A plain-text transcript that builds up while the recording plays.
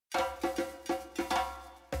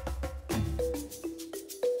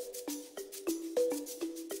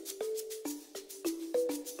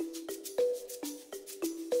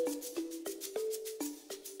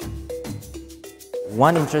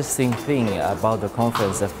One interesting thing about the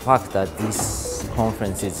conference, the fact that this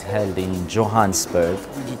conference is held in Johannesburg.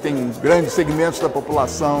 Tem grandes segmentos da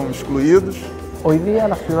população excluídos. Hoy día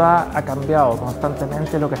la ciudad ha cambiado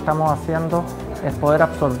constantemente. Lo que estamos haciendo es poder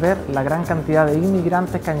absorber la gran cantidad de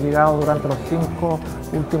inmigrantes que han llegado durante los 5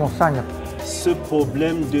 últimos años. Ce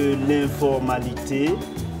problème de l'informalité,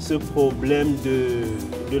 ce problème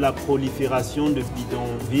de la prolifération de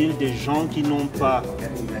bidonvilles, des gens qui n'ont pas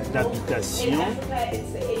d'habitation.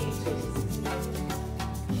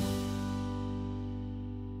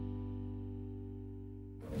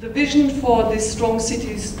 The vision for this Strong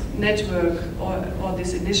Cities network, or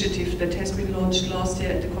this initiative that has been launched last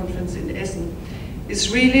year at the conference in Essen,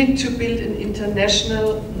 is really to build an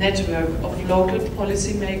international network of local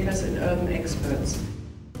policymakers and urban experts.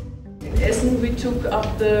 In Essen we took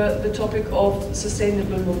up the topic of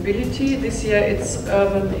sustainable mobility. This year it's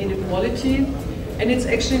urban inequality, and it's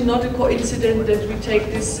actually not a coincidence that we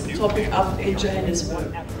take this topic up in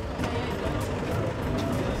Johannesburg.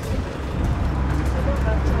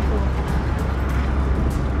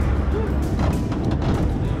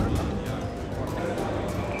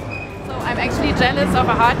 I'm actually jealous of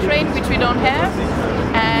a hard train, which we don't have,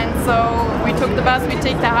 and so we took the bus, we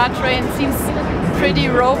take the hard train. It seems pretty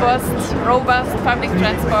robust public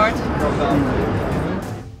transport.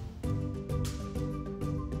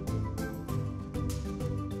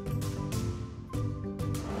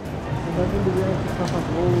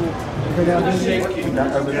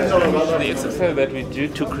 The exercise that we do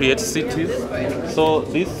to create cities. So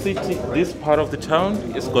this part of the town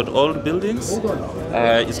has got old buildings.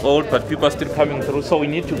 It's old, but people are still coming through. So we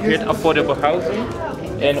need to create affordable housing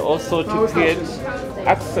and also to create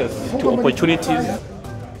access to opportunities.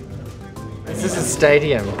 This is a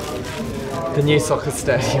stadium, the new soccer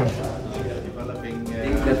stadium. I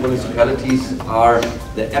think that municipalities are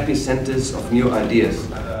the epicenters of new ideas.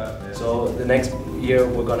 So the next year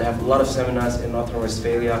we're going to have a lot of seminars in North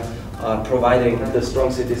Rhine-Westphalia providing the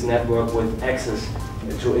Strong Cities Network with access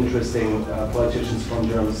to interesting politicians from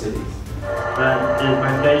German cities. But it's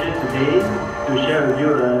my pleasure today to share with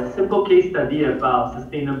you a simple case study about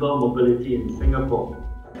sustainable mobility in Singapore.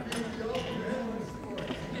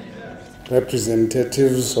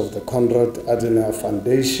 Representatives of the Konrad-Adenauer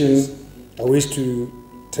Foundation, I wish to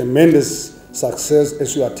tremendous success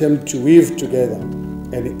as you attempt to weave together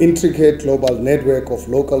an intricate global network of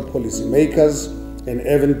local policymakers and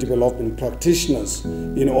urban development practitioners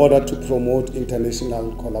in order to promote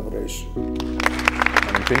international collaboration.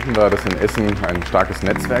 Mein Empfinden war, dass in Essen ein starkes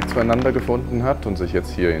Netzwerk zueinander gefunden hat und sich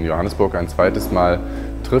jetzt hier in Johannesburg ein zweites Mal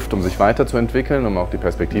trifft, um sich weiterzuentwickeln, um auch die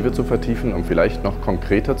Perspektive zu vertiefen, um vielleicht noch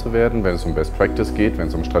konkreter zu werden, wenn es um Best Practice geht, wenn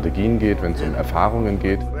es um Strategien geht, wenn es um Erfahrungen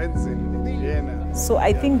geht. So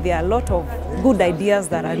I think there are a lot of good ideas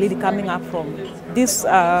that are really coming up from this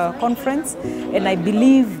conference, and I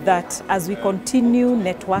believe that as we continue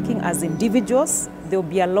networking as individuals, there will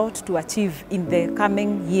be a lot to achieve in the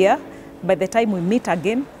coming year. By the time we meet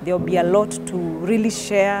again, there will be a lot to really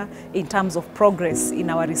share in terms of progress in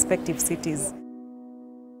our respective cities.